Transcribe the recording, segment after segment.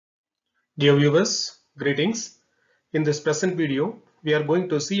Dear viewers, greetings. In this present video, we are going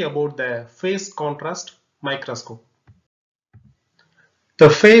to see about the phase contrast microscope. The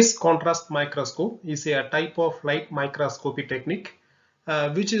phase contrast microscope is a type of light microscopy technique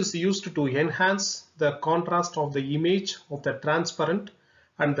which is used to enhance the contrast of the image of the transparent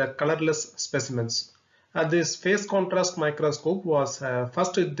and the colorless specimens. This phase contrast microscope was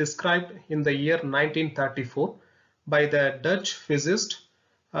first described in the year 1934 by the Dutch physicist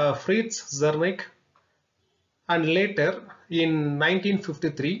Fritz Zernike, and later in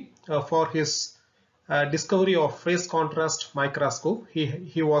 1953 for his discovery of phase contrast microscope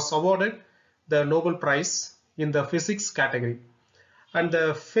he was awarded the Nobel Prize in the physics category. And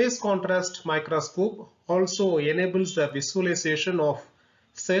the phase contrast microscope also enables the visualization of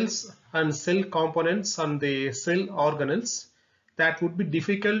cells and cell components and the cell organelles that would be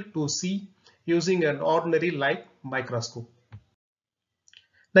difficult to see using an ordinary light microscope.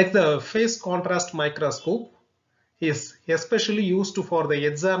 Like the phase contrast microscope is especially used for the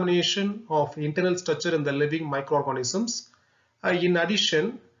examination of internal structure in the living microorganisms. In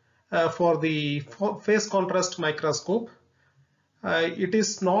addition, for the phase contrast microscope, it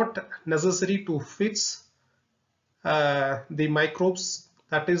is not necessary to fix the microbes,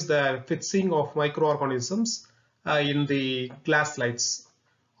 that is the fixing of microorganisms in the glass slides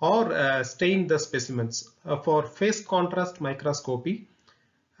or stain the specimens. For phase contrast microscopy,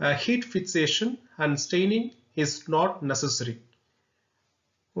 heat fixation and staining is not necessary.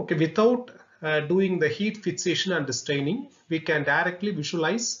 Okay, without doing the heat fixation and staining, we can directly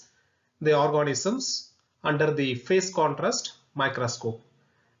visualize the organisms under the phase contrast microscope.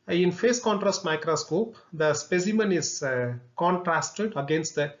 In phase contrast microscope, the specimen is contrasted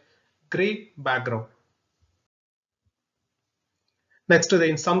against the gray background. Next,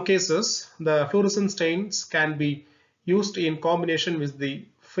 in some cases, the fluorescent stains can be used in combination with the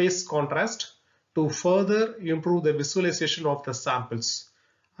phase contrast to further improve the visualization of the samples.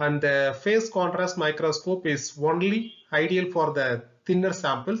 And the phase contrast microscope is only ideal for the thinner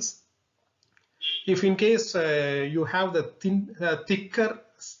samples. If in case you have the thicker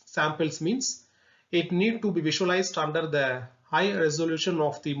samples, means it need to be visualized under the high resolution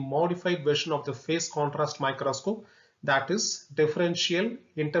of the modified version of the phase contrast microscope, that is differential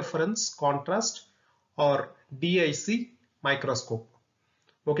interference contrast or DIC microscope.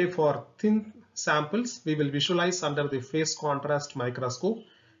 Okay, for thin samples we will visualize under the phase contrast microscope.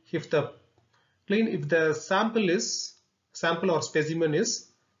 If the sample or specimen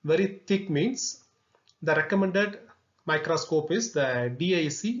is very thick, means the recommended microscope is the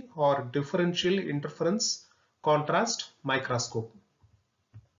DIC or differential interference contrast microscope.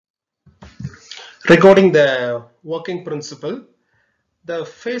 Regarding the working principle, the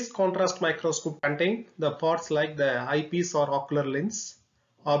phase contrast microscope contains the parts like the eyepiece or ocular lens,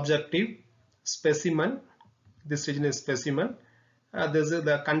 objective, specimen, this region is specimen, this is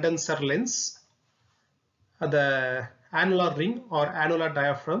the condenser lens, the annular ring or annular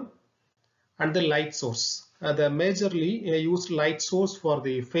diaphragm, and the light source. The majorly used light source for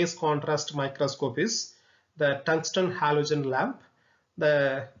the phase contrast microscope is the tungsten halogen lamp.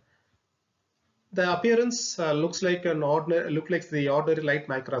 The appearance looks like the ordinary light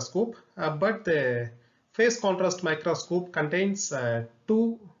microscope, but the phase contrast microscope contains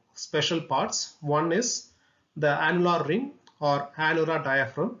two special parts. One is the annular ring or annular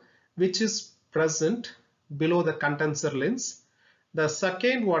diaphragm, which is present below the condenser lens. The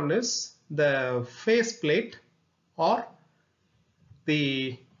second one is the face plate or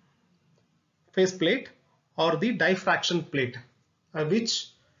the diffraction plate,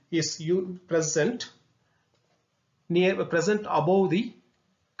 which is present above the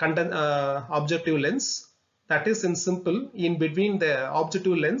objective lens, that is in simple in between the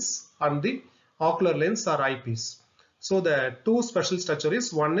objective lens and the ocular lens or eyepiece. So the two special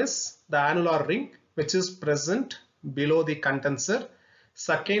structures, one is the annular ring, which is present below the condenser.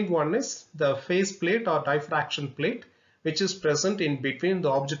 Second one is the face plate or diffraction plate, which is present in between the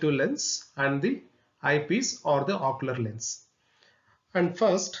objective lens and the eyepiece or the ocular lens. And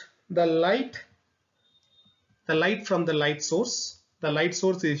first, the light from the light source. The light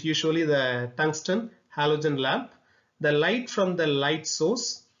source is usually the tungsten halogen lamp. The light from the light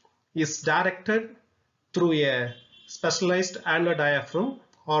source is directed through a specialized annular diaphragm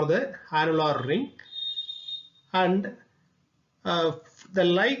or the annular ring, and the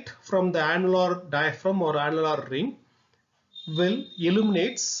light from the annular diaphragm or annular ring will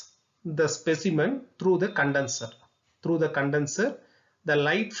illuminates the specimen through the condenser. The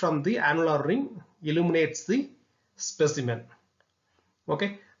light from the annular ring illuminates the specimen.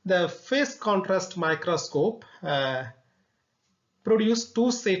 Okay, the phase contrast microscope produce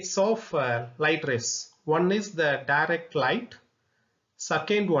two sets of light rays. One is the direct light,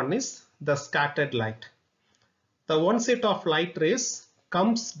 second one is the scattered light. The one set of light rays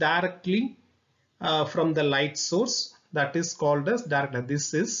comes directly from the light source, that is called as direct light.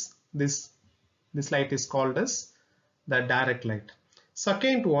 This light is called as the direct light.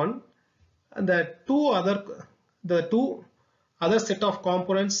 Second one, the two other set of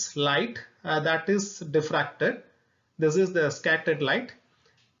components light that is diffracted. This is the scattered light.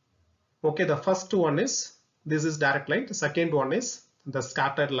 Okay, the first one is, this is direct light. The second one is the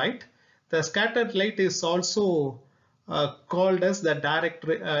scattered light. The scattered light is also called as the direct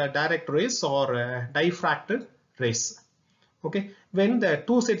rays or diffracted rays. Okay, when the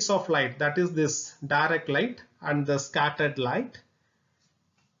two sets of light, that is this direct light and the scattered light,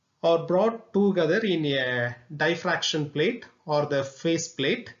 are brought together in a diffraction plate or the phase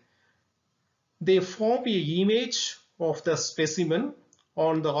plate, they form an image of the specimen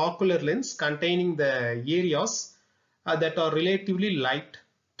on the ocular lens containing the areas that are relatively light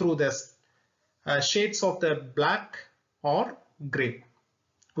through the shades of the black or gray.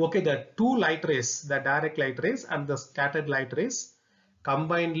 Okay, the two light rays, the direct light rays and the scattered light rays,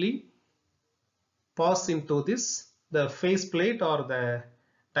 combinedly pass into the phase plate or the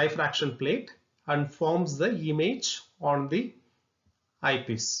diffraction plate and forms the image on the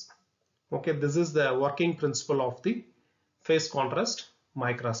eyepiece. Okay, this is the working principle of the phase contrast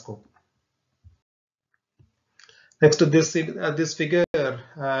microscope. Next, this figure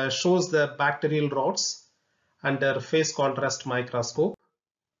shows the bacterial rods under phase contrast microscope.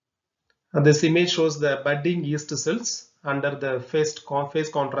 This image shows the budding yeast cells under the phase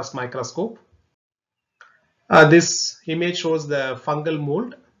contrast microscope. This image shows the fungal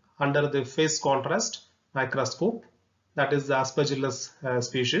mold under the phase contrast microscope, that is the Aspergillus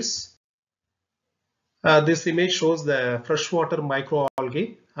species. This image shows the freshwater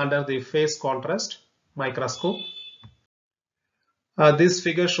microalgae under the phase contrast microscope. This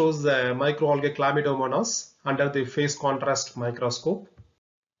figure shows the microalgae Chlamydomonas under the phase contrast microscope.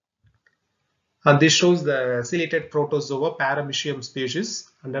 And this shows the ciliated protozoa Paramecium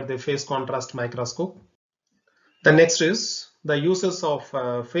species under the phase contrast microscope. The next is the uses of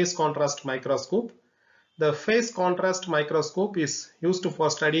phase contrast microscope. The phase contrast microscope is used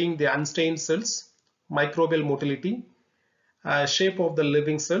for studying the unstained cells, microbial motility, shape of the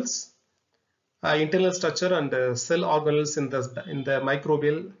living cells, internal structure and cell organelles in the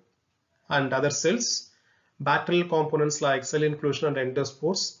microbial and other cells, bacterial components like cell inclusion and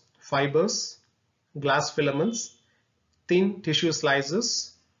endospores, fibers, glass filaments, thin tissue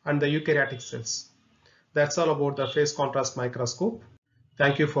slices, and the eukaryotic cells. That's all about the phase contrast microscope.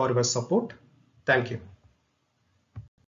 Thank you for your support. Thank you.